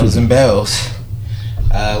Bells and bells.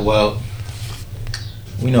 Well,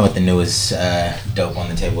 we know what the newest dope on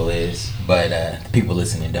the table is, but the people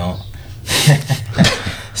listening don't.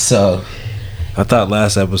 So, I thought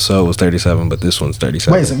last episode was 37, but this one's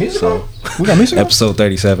 37. Wait, is it music on? We got music on? Episode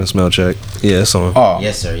 37, smell check. Yeah, it's on. Oh.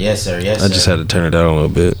 yes, sir. Yes, sir. Yes, sir. I just had to turn it down a little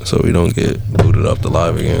bit so we don't get booted off the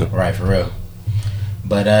live again. Right, for real.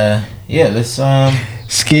 But yeah, let's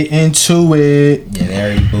get into it. Yeah, they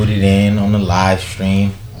already booted in on the live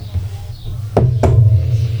stream.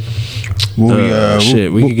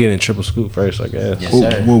 We could get in triple scoop first, I guess. Yes,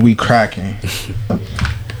 sir. What we cracking?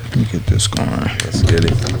 Let me get this going. Let's get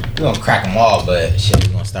it. We're gonna crack them all, but shit,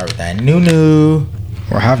 we're gonna start with that new.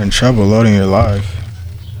 We're having trouble loading your live.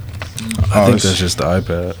 I think that's just the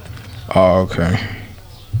iPad. Oh, okay.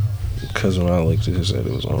 Because when I looked at it, it said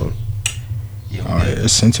it was on. Yeah, All right,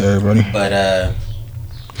 it's sent to everybody.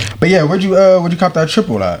 But yeah, where'd you cop that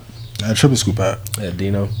triple at? That triple scoop at? Yeah,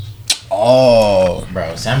 Dino. Oh,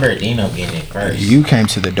 bro, San Bernardino getting it first. you came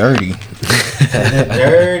to the dirty.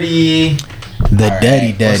 Dirty. The All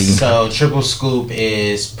daddy. So triple scoop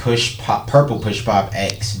is purple push pop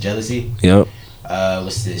X jealousy. Yep.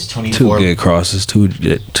 What's this? 24. Two good crosses, two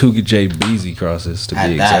J Beezy crosses to be At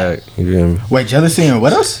exact. You feel me? Wait, Jealousy and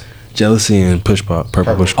what else? Jealousy and push pop,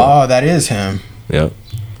 purple push pop. Oh, that is him. Yep.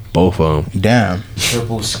 Both of them. Damn.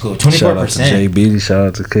 Triple scoop. 24%. Shout out to J Beezy, shout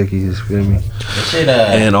out to Cookies, you feel me? This shit,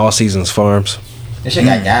 And All Seasons Farms. This shit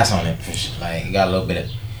got gas on it. Like, it got a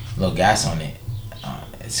little gas on it.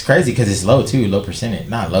 It's crazy because it's low too, low percentage.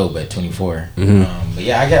 Not low, but 24. Mm-hmm. But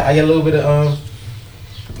yeah, I get a little bit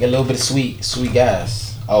of sweet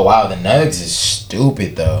gas. Oh wow, the nugs is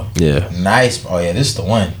stupid though. Yeah. Nice. Oh yeah, this is the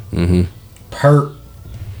one. Mm-hmm.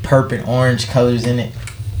 Perp and orange colors in it.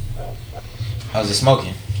 How's it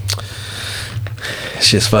smoking?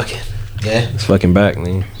 Shit's fucking. Yeah. It's fucking back,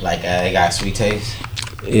 man. Like it got a sweet taste.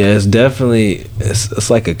 Yeah, it's definitely it's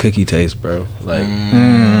like a cookie taste, bro. Like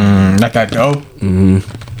Like that dope. mm-hmm.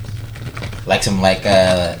 Like some like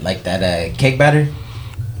that cake batter.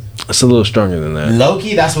 It's a little stronger than that. Low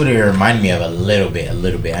key, that's what it reminded me of a little bit.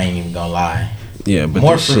 I ain't even gonna lie. Yeah, but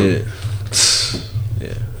More this fruit. shit.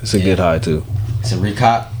 Yeah, it's a good high too. It's a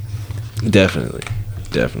recop. Definitely.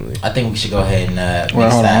 I think we should go ahead and mix Well,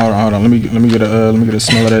 hold that. on. Let me get a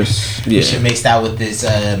smell of this. We Yeah. should mix that with this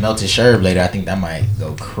melted sherbet later. I think that might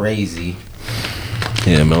go crazy.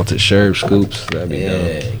 Yeah, melted sherbet scoops. That'd be dope.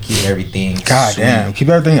 Yeah, keep everything. God sweet. damn. Keep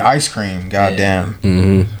everything ice cream. God damn.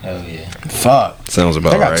 Mm-hmm. Hell yeah. Fuck. Sounds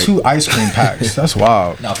about They got right. 2 ice cream packs. That's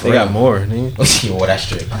wild. No, for They real. got more, nigga. Well, that's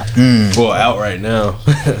true. Well, out right now.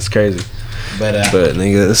 That's crazy. But But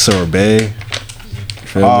nigga, this sorbet.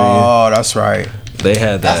 Feel me? Oh, that's right. They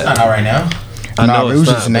had that's that. not out right now. I Nah, know but it it's was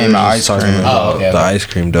not, just the but name it was of just ice talking cream. about Oh, okay, the okay. ice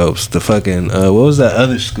cream dopes. The fucking what was that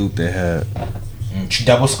other scoop they had?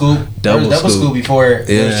 Double scoop. There was Double double scoop. scoop before.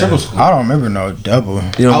 There was Yeah. triple scoop. I don't remember no double.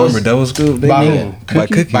 You don't I was- remember double scoop? By nigga? who? By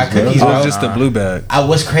cookies. By bro. Cookies, It bro. was just the blue bag.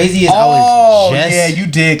 What's crazy is I Oh, was just yeah, you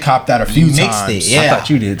did cop that a few mixed times. it. Yeah. I thought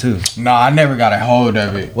you did too. Nah, I never got a hold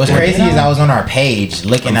of it. What's crazy is I was on our page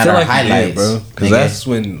looking I at feel our like you highlights, did, bro. Because nigga. that's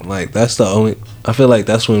when, like, that's the only. I feel like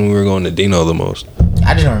that's when we were going to Dino the most.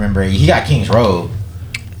 I just don't remember. He got King's Road.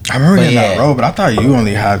 I remember But getting that yeah. roll, but I thought you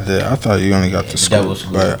only had I thought you only got the double scoop.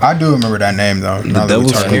 scoop. But I do remember that name though. The double Oh,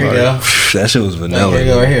 scoop. here we go. That shit was Look, vanilla. here we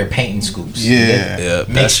go, right here, painting scoops. Yeah. Yeah, that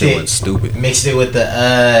Mixed shit it. went stupid. Mixed it with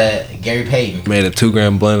the Gary Payton. Made a 2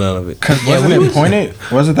 gram blend out of it. Cause Yeah, wasn't we it was- pointed?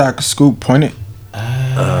 Wasn't that scoop pointed?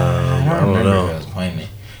 I don't remember know. if it was pointing.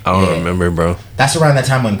 I don't Yeah. remember, bro. That's around that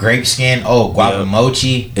time when Grape Skin, guava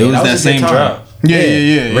mochi. It was that a good same time. drop.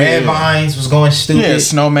 Yeah. Red Vines was going stupid. Yeah,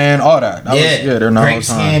 Snowman, all that. That Yeah, was, they're not all Grape the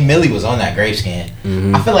time. Skin. Millie was on that Grape Skin.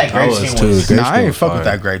 I feel like I Grape was Skin too. was. Grape Nah, I Skin ain't was fuck with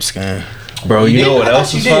fire. that grape skin. Bro, you did? know what I else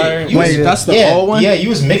thought was you did. fire? You was- Wait, that's the yeah, old one? Yeah, you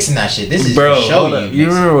was mixing that shit. This is Bro, for show hold up. You mixing.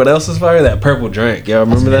 remember what else was fire? That purple drink. Y'all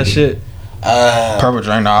remember that shit? Purple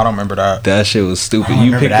drink. Nah, I don't remember that. That shit was stupid. I don't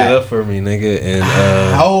You remember picked it that. up for me, nigga. And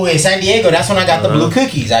Oh, in San Diego, that's when I got the blue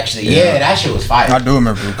cookies. Actually, yeah, that shit was fire. I do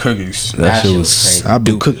remember blue cookies. that shit shit was was crazy. I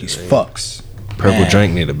blue stupid, cookies nigga. fucks. Purple Man.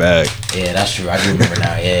 drink need a bag. Yeah, that's true. I do remember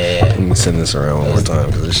now. Yeah. Let me send this around one more time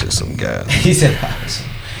because this shit's some gas. He said,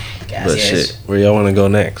 "Gas, But yes." shit, where y'all want to go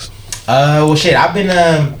next? Well, shit. I've been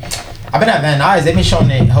at Van Nuys. They've been showing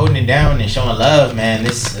it, holding it down, and showing love, man.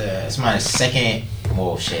 This it's my second.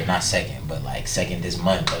 Well, shit, not second, but like second this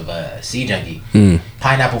month of Sea Junkie.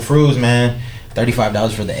 Pineapple Fruits, man.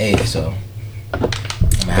 $35 for the egg. So I'm gonna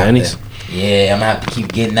have Pennies. to, yeah, I'm gonna have to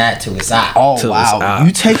keep getting that till it's out. Oh Till it's wow! out.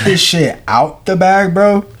 You take this shit out the bag,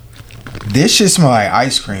 bro. This shit smell like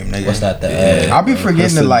ice cream, nigga. What's that? The Yeah. I be forgetting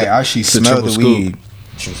That's to the- like actually it's the smell triple the scoop. weed.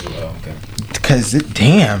 oh, okay. Cause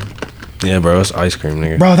damn, Yeah, bro, it's ice cream,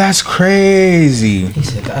 nigga. Bro, that's crazy. He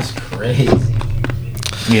said that's crazy.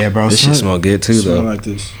 Yeah, bro. This shit smell good too, Smell though. like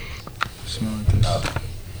this. Smell like this. No,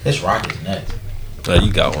 this rock is nuts.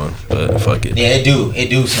 You got one, but fuck it. Yeah, it do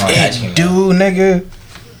smell like ice cream. Dude, nigga.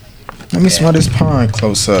 Let me smell this pond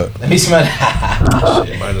close up. Let me smell that.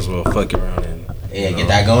 Shit, might as well fuck around and. Yeah, get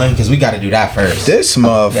that going because we got to do that first. This We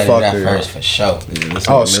gotta do that motherfucker. first for sure. Yeah, this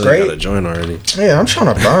Oh, nigga straight? Millie got a joint already. Yeah, I'm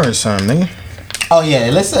trying to burn something, nigga. Oh yeah,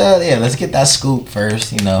 let's get that scoop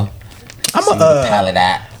first. You know, I'm see the palate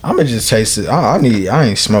at. I'ma just taste it. I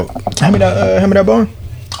ain't smoke. Hand me that bone.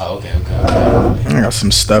 Oh, okay. I got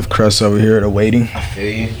some stuffed crust over here awaiting. I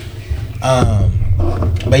feel you.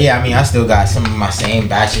 But yeah, I mean, I still got some of my same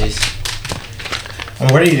batches.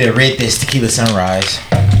 I'm ready to rate this tequila sunrise.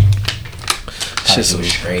 Shit, some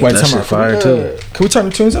great. Wait, That time shit out. fire, too. Can we turn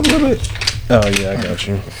the tunes up a little bit? Oh yeah, I got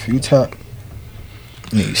you. A few top.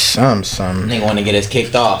 Need some. Nigga want to get us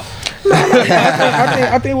kicked off.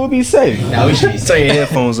 I think we'll be safe. Now we should be Turn safe. your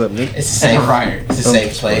headphones up, nigga. It's a safe. It's a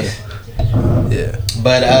safe place. Yeah,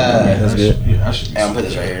 But that's good. Yeah, I should be. I'm gonna put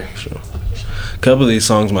this right here. A couple of these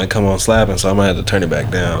songs might come on slapping, so I might have to turn it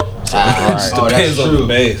back down. Oh, that's Depends on the true.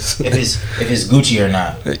 bass. If it's Gucci or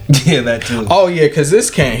not. Yeah, that too. Oh yeah, cause this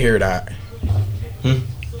can't hear that.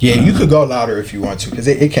 Yeah, you could go louder if you want to, cause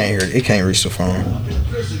it can't hear it. It can't reach the phone.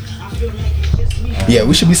 Yeah,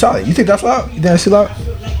 we should be solid. You think that's loud? You think that's too loud?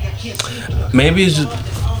 Maybe it's just.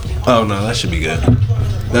 Oh no, that should be good.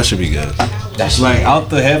 That should be good. That's Like out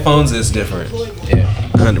the headphones, it's different. yeah.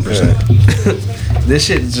 100%. This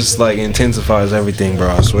shit just like intensifies everything, bro.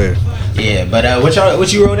 I swear. Yeah, but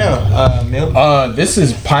what you wrote down, Mill? This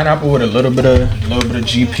is pineapple with a little bit of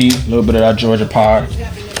GP, a little bit of that Georgia pie.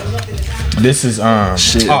 This is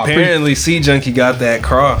Shit. oh, Apparently, C Junkie got that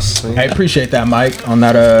cross. I appreciate that, Mike, on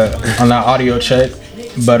that audio check.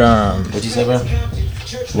 But What you say, bro?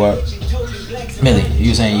 what? Millie,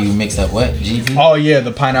 you saying you mixed up what? GP? Oh yeah,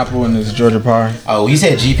 the pineapple and this Georgia pie. Oh, you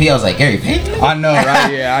said GP. I was like Gary Payton. I know,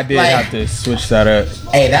 right? Yeah, I did Like- have to switch that up.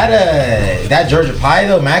 Hey, that Georgia pie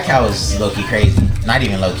though, Mad Cow was low key crazy. Not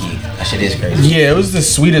even low key. That shit is crazy. Yeah, it was the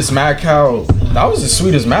sweetest Mad Cow. That was the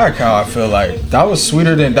sweetest Mad Cow. I feel like that was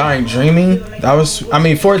sweeter than Dying Dreaming. That was, I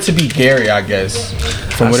mean, for it to be Gary, I guess.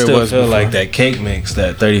 From I what still it was. feel before. like that cake mix,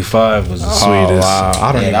 that 35 was the Oh sweetest. wow,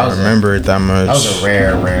 I don't Yeah, that even was a- remember it that much. That was a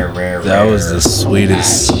rare. That was the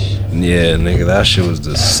sweetest. Yeah, nigga, that shit was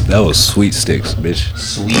that was sweet sticks, bitch.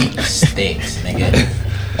 sweet sticks, nigga.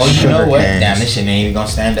 Oh, you Sugar know what? canes. Damn, this shit ain't even gonna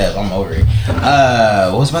stand up. I'm over it.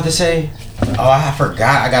 What was I about to say? Oh, I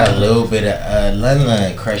forgot. I got a little bit of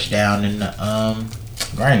Lun crushed down in the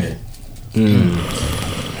grinder.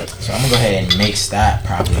 So I'm gonna go ahead and mix that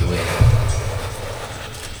probably with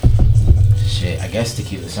shit. I guess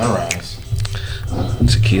tequila sunrise,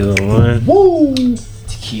 Tequila wine. Woo!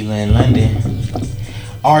 tequila in London.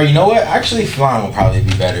 Or you know what? Actually, flan will probably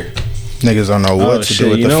be better. Niggas don't know what Oh, to shit, do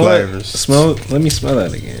with you the know flavors. what? Smell. Let me smell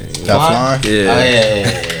that again. That fly? Oh, Yeah.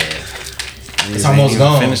 yeah. It's almost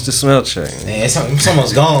gone. Finish the smell check. Yeah, it's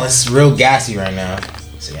almost gone. It's real gassy right now.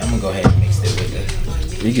 So yeah, I'm gonna go ahead and mix it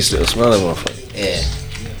with You can still smell it, motherfucker. it.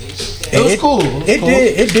 Yeah. It was cool.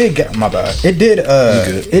 It did get my bad. It did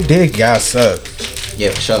good. it did gas up.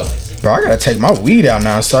 Yeah, for sure. Bro, I gotta take my weed out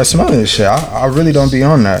now and start smelling this shit. I really don't be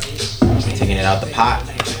on that. Taking it out the pot.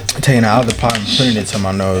 Taking it out of the pot and putting it to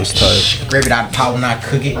my nose type. Scrape it out the pot when I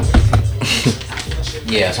cook it.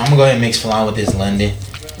 Yeah, so I'm gonna go ahead and mix flan with this London.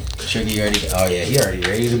 Sugar, you ready? Oh yeah, he already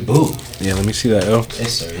ready to boo. Yeah, let me see that, yo.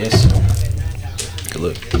 Yes sir, yes sir. Good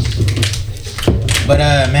look. But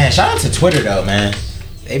man, shout out to Twitter though, man.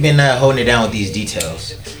 They've been holding it down with these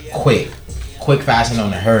details. Quick, fast, and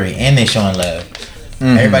on the hurry, and they showing love.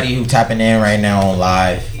 Everybody who tapping in right now on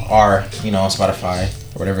live or on Spotify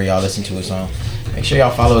or whatever y'all listen to us on, make sure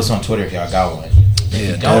y'all follow us on Twitter if y'all got one. If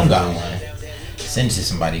you don't got one, send it to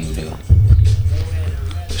somebody who do.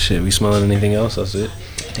 Shit, we smelling anything else? That's it.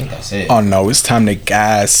 I think that's it. Oh no, it's time to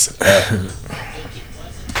gas up.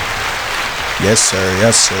 Yes sir,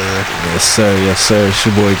 yes sir. Yes, sir. Yes, sir. It's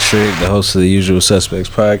your boy Trick, the host of the Usual Suspects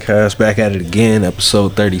podcast. Back at it again,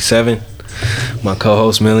 episode 37. My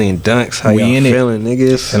co-host Millie and Dunks. How We y'all in it. feeling,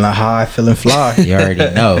 niggas? Feeling high, feeling fly. You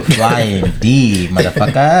already know. Fly indeed,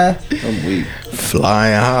 motherfucker. I'm weak.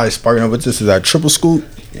 Flying high, sparking up with this is our triple scoop.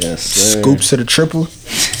 Yes, sir. Scoops to the triple.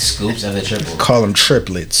 Scoops of the triple. Call them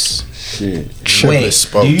triplets. Shit. Triplet Wait,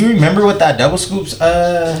 spoke. do you remember what that double scoops?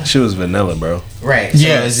 Shit was vanilla, bro. Right. So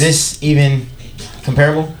Yes. is this even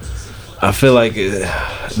comparable? I feel like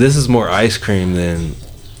this is more ice cream than,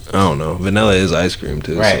 I don't know. Vanilla is ice cream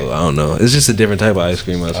too, Right. so I don't know. It's just a different type of ice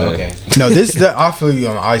cream, I'd say. Okay. No, I feel you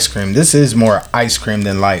on ice cream. This is more ice cream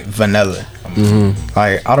than like vanilla.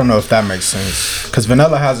 Like, I don't know if that makes sense. Because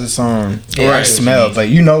vanilla has its own Right. smell, but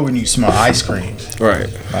you know when you smell ice cream. Right.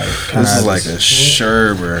 Like, This is like a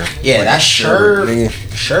sherb or Yeah, like that a sherbet, nigga.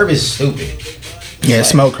 Sherb is stupid. Yeah, it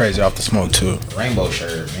smell crazy off the smoke too. Rainbow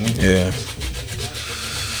Sherb, man. Yeah.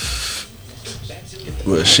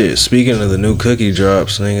 But shit, speaking of the new cookie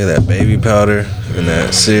drops, nigga, that baby powder and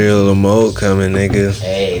that cereal mold coming, nigga.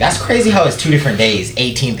 Hey, that's crazy how it's 2 different days,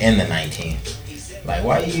 18th and the 19th. Like,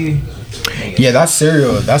 why you? Nigga. Yeah, that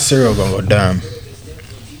cereal gonna go dumb.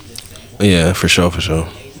 Yeah, for sure.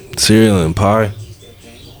 Cereal and pie.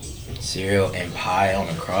 Cereal and pie on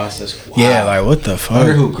the cross. That's wild. Yeah, like what the I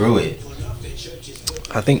wonder fuck? who grew it.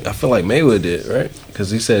 I feel like Maywood did, right?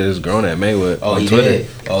 Because he said it was grown at Maywood Oh, on he Twitter. did.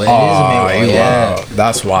 Oh, it is Oh, a Mayweather. he Yeah. wild.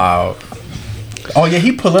 That's wild. Oh yeah,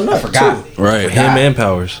 he pulling up. Forgot. Too. Right, Forgot. him and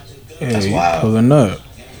Powers. Yeah, That's he wild. pulling up.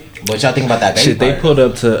 What y'all think about that baby Shit, they powder? pulled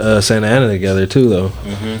up to Santa Ana together too, though.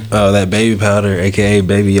 Mm-hmm. That baby powder, aka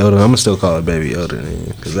Baby Yoda. I'm gonna still call it Baby Yoda,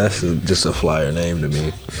 because that's just a flyer name to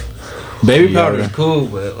me. Baby powder is cool,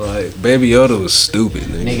 but like Baby Yoda was stupid,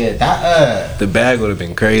 nigga. Nigga, that The bag would have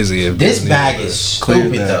been crazy if this Disney bag would've is cleared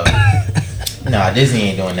stupid that. though. Nah, Disney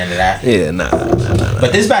ain't doing none of that. Yeah, nah.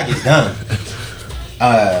 But this bag is done.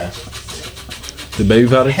 The baby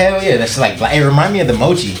powder, Hell yeah, that's like it remind me of the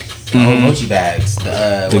mochi, the old mochi bags.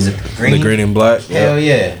 Was it green? the green and black. Hell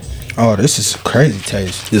yeah, Oh, this is crazy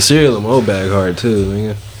taste. The cereal and mold bag hard too,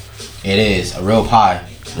 nigga. it is a real pie.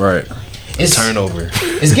 Right. It's Turnover.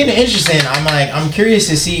 It's getting interesting. I'm curious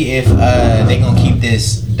to see if they gonna keep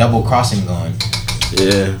this double crossing going.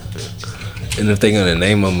 Yeah. And if they gonna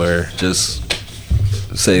name them or just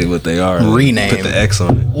say what they are, Rename. put the X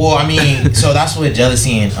on it. Well, I mean, so that's what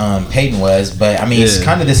Jealousy and Peyton was, but I mean, it's Yeah.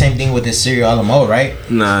 kind of the same thing with this cereal a la mode, right?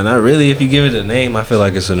 Nah, not really. If you give it a name, I feel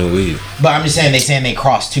like it's a new weed. But I'm just saying they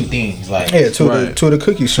cross two things, like Yeah, two Right. of the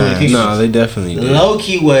cookie strands. cookies. No, they definitely did. low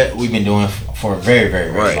key what we've been doing for a very,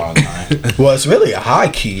 very, very Right. long time. Well, it's really a high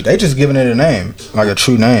key. They just giving it a name, like a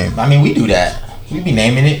true name. I mean, we do that. We be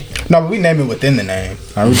naming it No, but we name it within the name.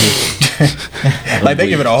 Like, we just, like they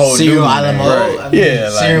give it a whole cereal new a la name. mode. Right. I mean, Yeah,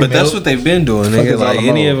 like- cereal But that's milk. what they've been doing, Fuck nigga. is Like all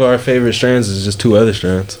any about? of our favorite strands is just two other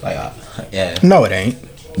strands. like, yeah. No, it ain't.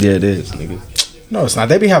 Yeah, it is, nigga. No, it's not.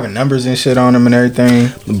 They be having numbers and shit on them and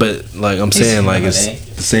everything. But like I'm saying, like it's They-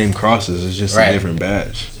 the same crosses. It's just Right. a different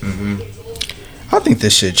batch. I think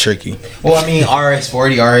this shit tricky. Well, I mean,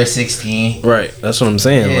 RS40, RS16. Right. That's what I'm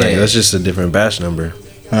saying. Like Yeah. that's just a different batch number.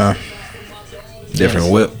 Different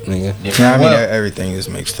Yes. whip, nigga. Yeah, I mean, Well, everything is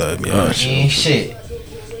mixed up. Yeah. Oh, shit.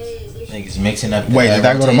 Niggas mixing up. Wait, did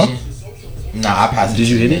that go to Mo? rotation. Nah, I passed it. Did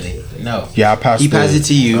to you hit Billy. No. Yeah, I passed He passed it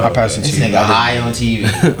to you. I passed it This to you. nigga high on TV.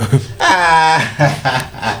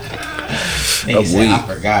 Nigga said, I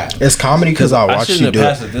forgot. It's comedy because I I watched shouldn't you have do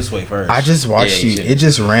passed it. it this way first. I just watched Yeah, you you. shouldn't. It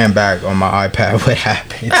just ran back on my iPad. What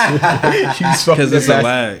happened? because it's a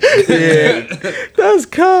lag. Yeah, that's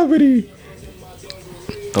comedy.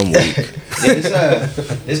 I'm weak. Yeah,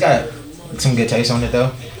 this got some good taste on it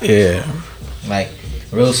though. Yeah. Like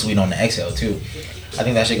real sweet on the XL too. I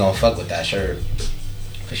think that shit gonna fuck with that shirt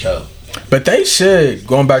for sure. But they should,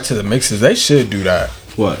 going back to the mixes, they should do that.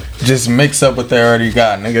 What? Just mix up what they already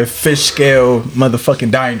got. Nigga, fish scale,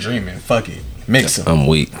 motherfucking dying dreaming. Fuck it. Mix them. I'm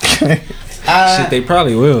weak. Shit, they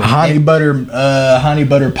probably will. honey butter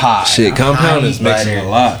pie. Shit, Compound is Honey mixing butter. a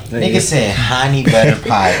lot. Nigga said honey butter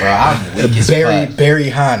pie, bro. I'm weak as fuck. Berry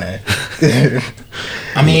Hana.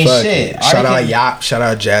 I mean, Fuck shit. it. Shout out Artie Yop. Shout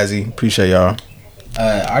out Jazzy. Appreciate y'all.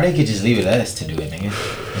 Artie could just leave it us to do it, nigga.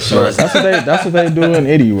 Show us That's what they doing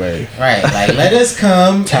anyway. right. Like, let us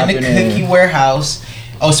come Tap in the it in. cookie warehouse.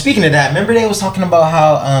 Oh, speaking of that, remember they was talking about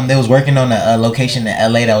how they was working on a location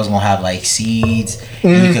in LA that was gonna have like seeds,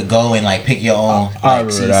 and you could go and like pick your own I like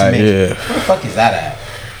remember seeds that, to make. yeah. Where the fuck is that at?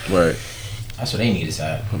 Right. That's what they need us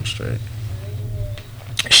at. I'm straight.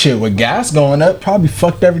 Shit, with gas going up, probably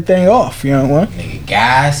fucked everything off. You know what? Nigga,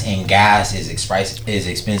 gas is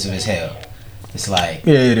expensive as hell. It's like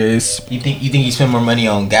Yeah, it is. you think you spend more money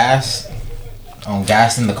on gas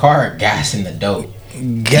in the car, or gas in the dope.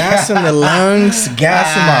 Gas in the lungs,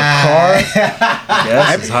 gas in my car.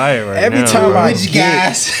 Gas is higher right every now. time bro. I Which get-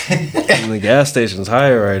 gas? The gas station's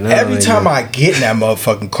higher right now. Every nigga. time I get in that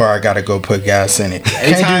motherfucking car, I gotta go put gas in it.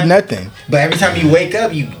 Can't time- do nothing. But every time you wake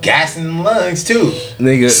up, you gas in the lungs too.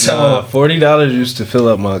 Nigga, So- $40 used to fill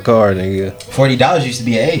up my car, nigga. $40 used to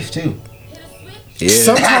be an eighth too. Yeah.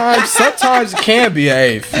 Sometimes it can be an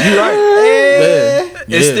eighth. You right? It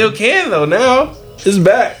Yeah. still can though. Now it's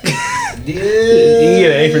back. Yeah. You can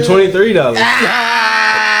get an A for $23.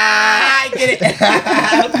 I get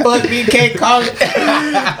it. Fuck me, can't call it.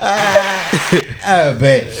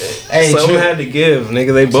 But hey, Something true. had to give,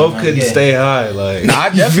 nigga. They both couldn't Yeah. stay high. Like, I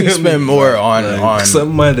definitely spend more on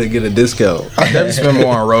something had to get a discount. I definitely spend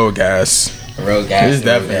more on road gas. Road gas. It's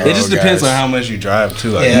definitely It just road depends gas. on how much you drive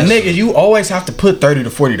too. I Yeah. guess. Nigga, you always have to put $30 to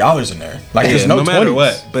 $40 in there. Like Yeah, there's no no matter 20s.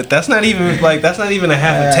 what. But that's not even a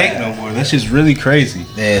half a tank no more. That's just really crazy.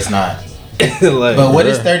 Yeah, it's not. Like, But what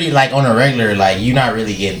is 30 like on a regular? Like you're not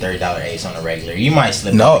really getting $30 ace on a regular. You might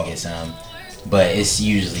slip No. up and get some, but it's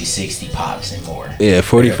usually 60 pops and more. Yeah,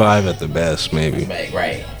 45 at the best, maybe. Like,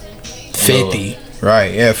 right. 50.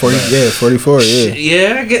 Right, yeah, 40, yeah, 44, yeah.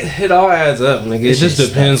 Yeah, I get it all adds up, nigga. It It's just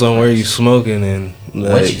just depends on where you smoking and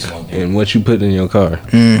like, you smoking. and what you put in your car.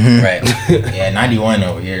 Right. Yeah, 91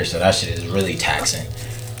 over here, so that shit is really taxing.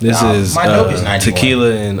 This Nah, is my dope is 91.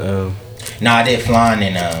 tequila and Nah, I did flan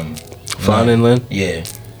and Flan and Lin. yeah.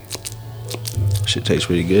 Shit tastes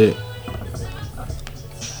pretty good.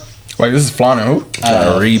 Wait, this is flan and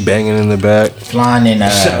who? Ree banging in the back. Flan and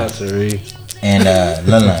Shout out to Ree. and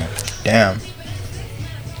Lun. Damn.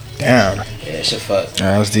 Damn. Yeah, shit fuck.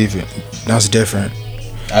 Yeah, that's different. That's different.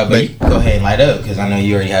 But you go ahead and light up because I know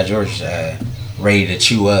you already had yours ready to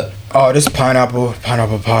chew up. Oh, this pineapple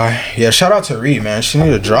pie. Yeah, shout out to Reed, man. She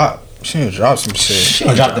need to drop. She need to drop some shit.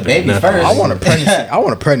 I'll drop the baby nothing. first. I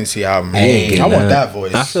want a pregnancy album. Hey, I want Nah. that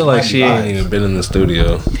voice. I feel like Might she be ain't vibes. even been in the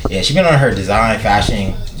studio. Yeah, she been on her design,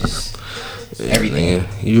 fashion, just everything.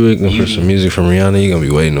 Nigga, you looking for Beauty. some music from Rihanna? You gonna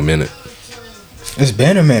be waiting a minute. It's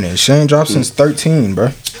been a minute. She ain't dropped since 13, bro.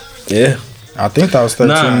 Yeah. I think that was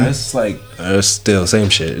 13. Nah, it's like it's still same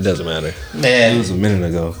shit. It doesn't matter. It Yeah, was a minute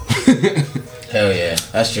ago. hell yeah,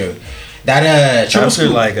 that's true. That triple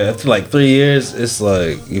after scoop. after 3 years, it's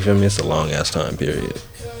like you feel me. It's a long ass time period.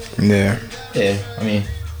 Yeah. Yeah, I mean,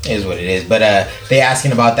 it is what it is. But they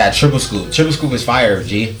asking about that triple scoop. Triple scoop is fire,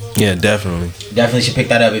 G. Yeah, definitely. Definitely should pick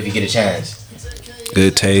that up if you get a chance.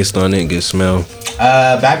 Good taste on it. Good smell.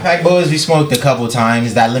 Backpack Boys, we smoked a couple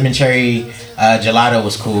times. That lemon cherry gelato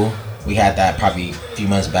was cool. We had that probably a few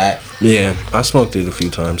months back. Yeah, I smoked it a few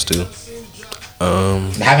times too. I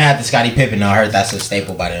haven't had the Scottie Pippen though. I heard that's a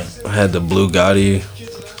staple by them. I had the Blue Gotti.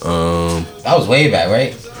 That was way back,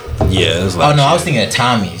 right? Yeah, it was Oh like no, I was thinking of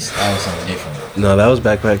Tommy's. That was something different. no, that was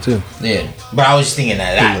backpack too. Yeah, but I was just thinking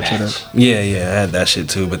that batch. Yeah, I had that shit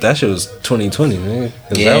too. But that shit was 2020, man.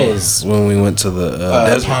 'Cause Yeah. that was when we went to the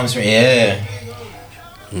desert. Palm Springs, yeah.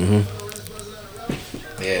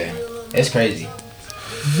 Yeah, it's crazy.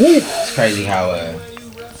 It's crazy how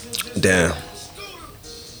Damn,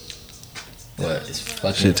 what it's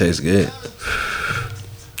fucking. shit tastes good.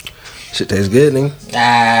 Shit tastes good, nigga.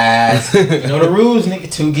 You know the rules, nigga.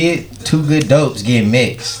 Two good dopes get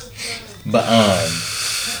mixed. But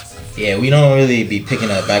yeah, we don't really be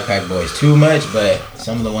picking up Backpack Boys too much, but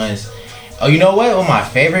some of the ones. Oh, you know what? What my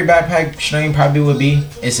favorite Backpack strain probably would be?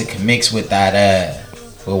 It's a mix with that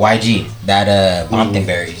with YG, that Bompton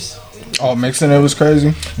Berries. Oh, mixing it was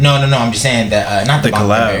crazy. No. I'm just saying that not the The Bompton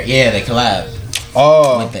collab. Berry. Yeah, the collab.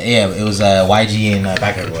 Oh. It was YG and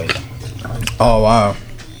Backpack Boys. Oh, wow.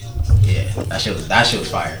 Yeah, that shit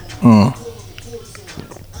was fire.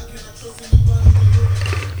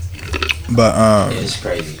 But, It's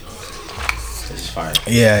crazy. It's fire.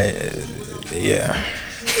 yeah.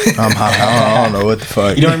 I don't know what the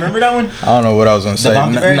fuck. You don't remember that one? I don't know what I was gonna say.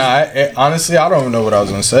 Bompton Berries? Honestly, I don't know what I was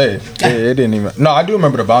gonna say. It didn't even. No, I do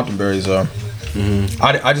remember the Bompton Berries though.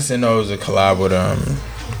 I just didn't know it was a collab with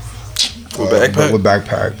Backpack? With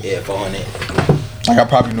Backpack. Yeah, 400. Like I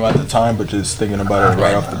probably knew at the time, but just thinking about it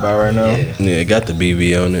right off the bat right now. Yeah. Yeah, it got the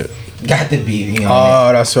BB on it. Got the BB on it.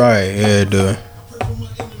 Oh, that's right. Yeah, dude.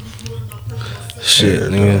 Shit, Yeah,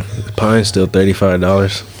 nigga. Pine's still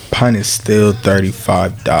 $35. Pint is still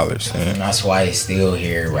 $35. Man. And that's why it's still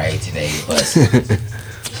here right today. Busting.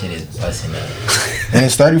 Shit is busting up. And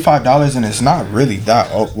it's $35, and it's not really that.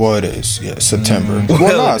 Oh, well, it is. Yeah, September.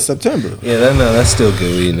 Well, not September. Yeah, that's still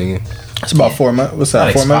good weed, nigga. It's about 4 months. What's that?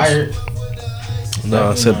 Not 4 months? expired.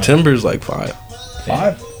 No, September's like 5.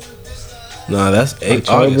 5. No, that's 8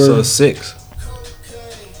 October. August, so it's 6.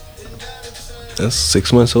 That's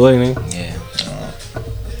 6 months away, nigga. Yeah.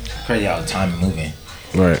 Crazy how time moving.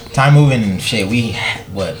 Right. Time moving and shit. We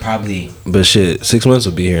probably But shit, 6 months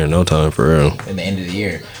will be here in no time for real. at the end of the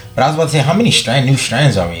year. But I was about to say, how many new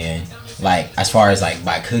strands are we in? Like as far as like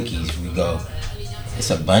by cookies, we go. It's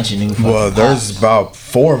a bunch of new. fucking Well, there's pops. about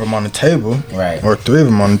 4 of them on the table. Right. Or 3 of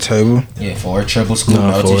them on the table. Yeah, 4 triple scoop, No,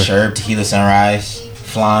 melted 4. sherb, tequila sunrise,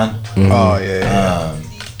 flan, Oh, yeah.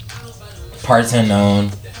 parts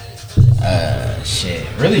unknown. Shit.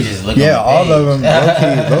 Really just look. Yeah, on the all of page.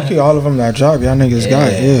 them. Low-key, all of them that drop, y'all niggas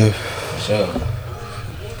got. Yeah. Yeah. For sure.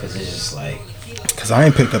 Cause it's just like, Cause I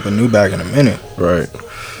ain't picked up a new bag in a minute. Right.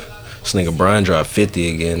 This nigga Brian dropped 50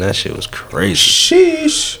 again. That shit was crazy.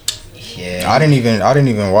 Sheesh. yeah. I didn't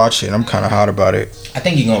even watch it. I'm kind of hot about it. I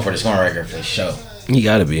think he's going for the scoring record for sure. He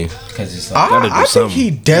gotta be. Cause it's like, Gotta do I think something. he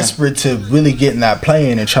desperate to really get in that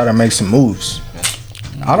play in and try to make some moves.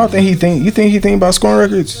 I don't think he think. You think he think about scoring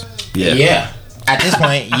records? yeah. At this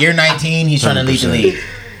point, year 19, he's trying to lead the 100%. league.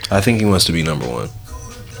 I think he wants to be number one.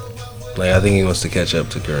 Like, I think he wants to catch up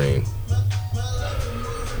to Kareem.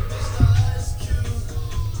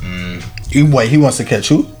 Wait, he wants to catch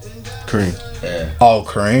who? Kareem. Yeah. Oh,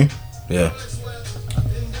 Kareem. Yeah.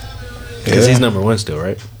 Because Yeah. he's number one still,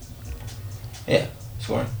 right? Yeah.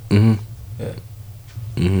 Scoring. Mm-hmm. Yeah.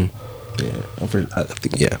 Mm-hmm. Yeah. I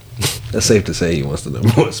think, yeah. That's safe to say he wants the number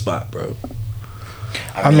one spot, bro.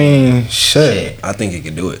 I mean, shit. I think he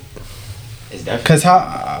can do it. It's definitely. Cause how?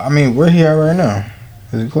 I mean, where he at right now?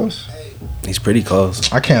 Is he close? He's pretty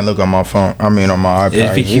close. I can't look on my phone. I mean, on my iPad.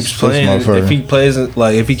 If he keeps playing, if he plays it,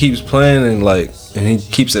 like, if he keeps playing and he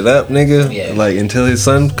keeps it up, nigga, Yeah. like, until his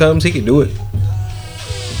son comes, he can do it.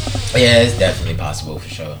 Yeah, it's definitely possible for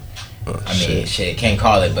sure. I mean, shit, can't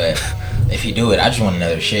call it, but if you do it, I just want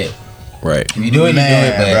another shit. Right. If you do it, you do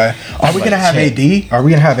it, but. bruh. Are we gonna have shit. AD? Are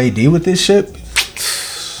we gonna have AD with this ship?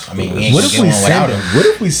 I mean, we ain't What gonna if get we one send without him? him. What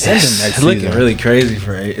if we send him next It's looking season? really crazy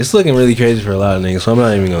it's looking really crazy for a lot of niggas, so I'm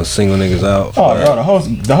not even gonna single niggas out. Oh, bro,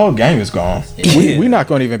 the whole game is gone. Yeah. We not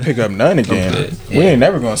gonna even pick up none again. Okay. We ain't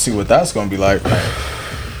never gonna see what that's gonna be like.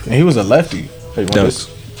 And he was a lefty. Hey, you want Dose.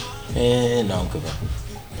 this? Eh, no, good one.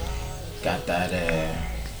 Got that,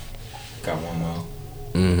 got one more.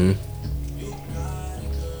 Mm-hmm.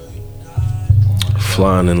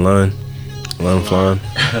 Flying in line. Line flying.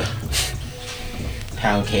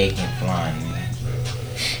 Pound cake and flan, man.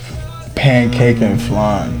 Pancake and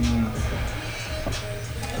flan.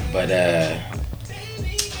 But,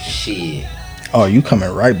 shit. Oh, you coming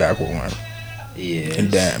right back with one. Yeah. And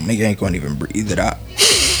damn, nigga ain't gonna even breathe it out.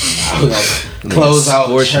 Close out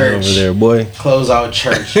Scorching church. over there, boy. Close out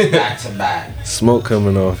church back to back. Smoke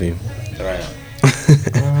coming off him. Right.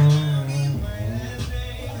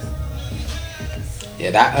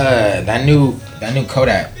 Yeah, that new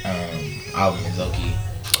Kodak album is low key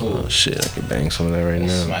cool. Oh shit, I could bang some of that right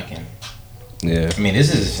It's now. smacking. Yeah. I mean,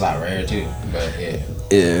 this is a lot rare too, but yeah.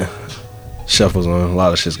 Yeah. Shuffles on. A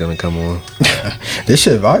lot of shit's gonna come on. This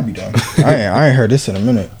shit vibey though. I ain't heard this in a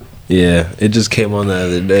minute. Yeah, it just came on the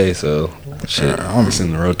other day, so shit, it's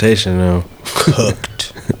in the rotation now.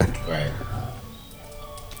 Cooked. Right.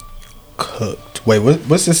 Cooked. Wait,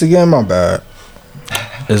 what's this again? My bad.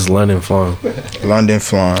 It's London Flan. London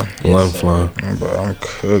flan. London sir. Flan. But I'm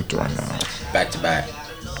cooked right now. Back to back.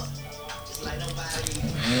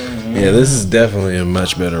 Yeah, this is definitely a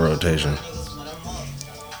much better rotation.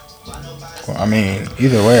 Well, I mean,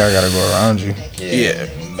 either way, I gotta go around you. Yeah.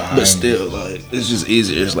 Behind But still, like, it's just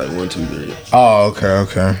easier. It's like 1, 2, 3. Oh,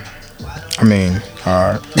 okay. I mean,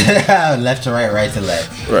 all right. left to right, right to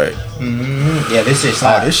left. Right. Yeah, this is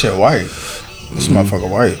Oh, this shit white. This motherfucker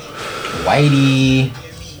white. Whitey.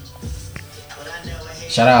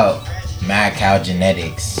 Shout out Mad Cow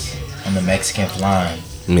Genetics on the Mexican flan.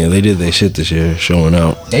 Yeah, they did their shit this year, showing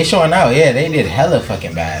out. They showing out, yeah. They did hella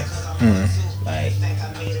fucking bags. Like,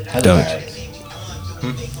 hella Dunks. bags.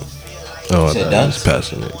 Oh, I Said thought he was dunks?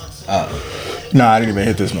 passing it. Oh, Nah, I didn't even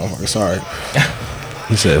hit this motherfucker. Sorry.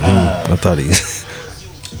 He said, I thought he was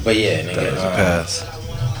but yeah, a nigga.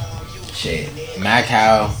 pass. Shit, Mad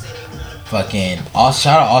Cow, fucking shout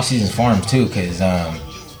out All Seasons Farms too, cause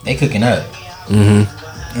they cooking up.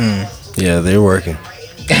 Yeah, they're working.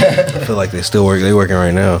 I feel like they still work. They working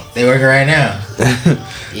right now. They working right now.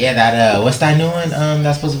 Yeah, that what's that new one?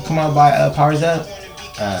 That's supposed to come out by Powers Up.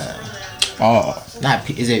 Oh, Not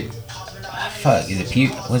P. Is it? Fuck. Is it P?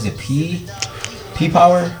 Was it P? P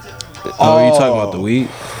Power? Oh, you talking about the weed?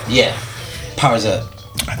 Yeah. Powers Up.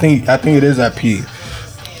 I think it is that P.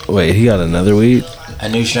 Wait, he got another weed? A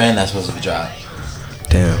new strain that's supposed to be dropped.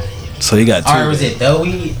 Damn. So he got two. Or was it the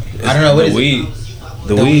weed? I don't know what the is weed. it.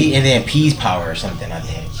 The The weed. weed and then P's Power or something. I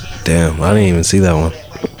think. Damn, I didn't even see that one.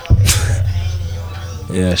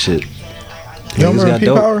 Yeah, shit. You don't Niggas remember got P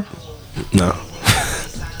dope. Power? No.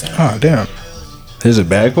 Oh, damn. There's a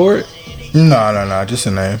bag for it? No, just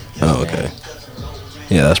a name. Oh, okay.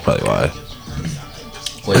 Yeah, that's probably why.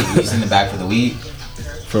 What you in the back for the weed?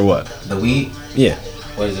 For what? The weed? Yeah.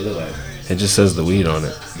 What does it look like? It just says the weed on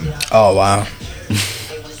it. Oh, wow.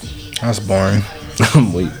 That's boring.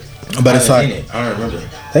 I'm weak. But it's I haven't like, seen it. I don't remember.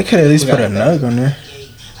 they could at least Who put got a that? nug on there.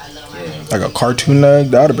 Yeah. Like a cartoon nug.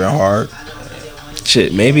 That would have been hard.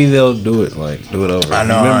 Shit, maybe they'll do it over. I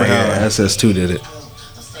know, Remember how yeah. SS2 did it?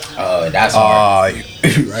 Oh Oh, that's hard.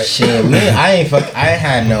 Right. Shit, I ain't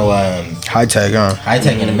had no High tech, huh? high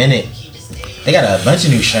tech in a minute. They got a bunch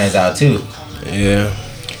of new strands out too. Yeah.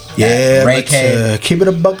 Yeah, Ray but K. keep it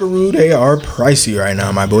a buckaroo. They are pricey right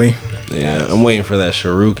now, my boy. Yeah, I'm waiting for that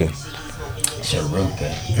Sharukin.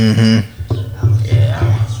 Sharuka. Mm-hmm.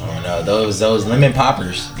 Yeah, I don't know. Those lemon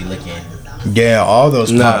poppers be looking. Yeah, all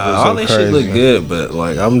those Nah, poppers all look that shit crazy. look good, but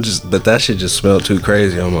like but that shit just smelled too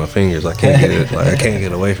crazy on my fingers. I can't get it. Like I can't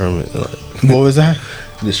get away from it. Like, What was that?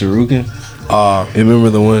 the Sharukin. You remember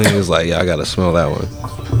the one he was like, "Yeah, I gotta smell that one."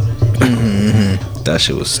 That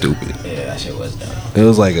shit was stupid. Yeah, that shit was dumb. It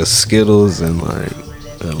was like a Skittles and like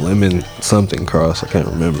a lemon something cross. I can't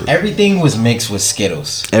remember. Everything was mixed with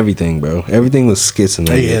Skittles. Everything, bro. Everything was skits in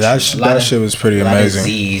there. Yeah, that shit was pretty A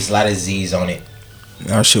amazing. lot of Z's on it.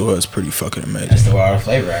 That shit was pretty fucking That's amazing. the wild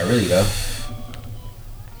flavor, I really though.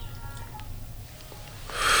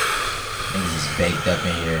 Niggas is baked up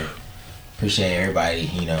in here. Appreciate everybody,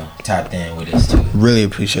 tapped in with us too. Really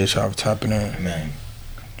appreciate y'all for tapping in. Man.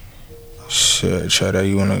 Shit, Cheddar,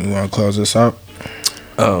 you wanna close this out?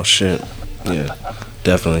 Oh shit. Yeah,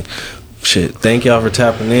 definitely. Shit. Thank y'all for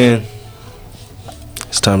tapping in.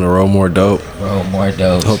 It's time to roll more dope. Bro, more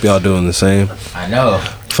dope. Hope y'all doing the same. I know.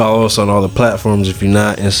 Follow us on all the platforms if you're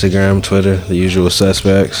not. Instagram, Twitter, the usual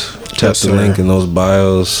suspects. Tap Yes, the sir. link in those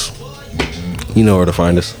bios. You know where to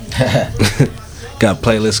find us. Got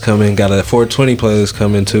playlists coming. Got a 420 playlist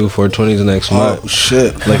coming too. 420 is next month. Oh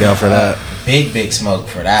shit. Look out for that. Big smoke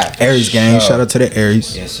for that. for Aries gang, sure. shout out to the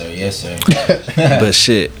Aries. Yes, sir. Yes, sir. But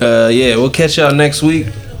shit. Yeah, we'll catch y'all next week.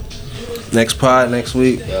 Next pod next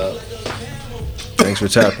week. Yup. Thanks for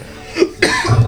tapping.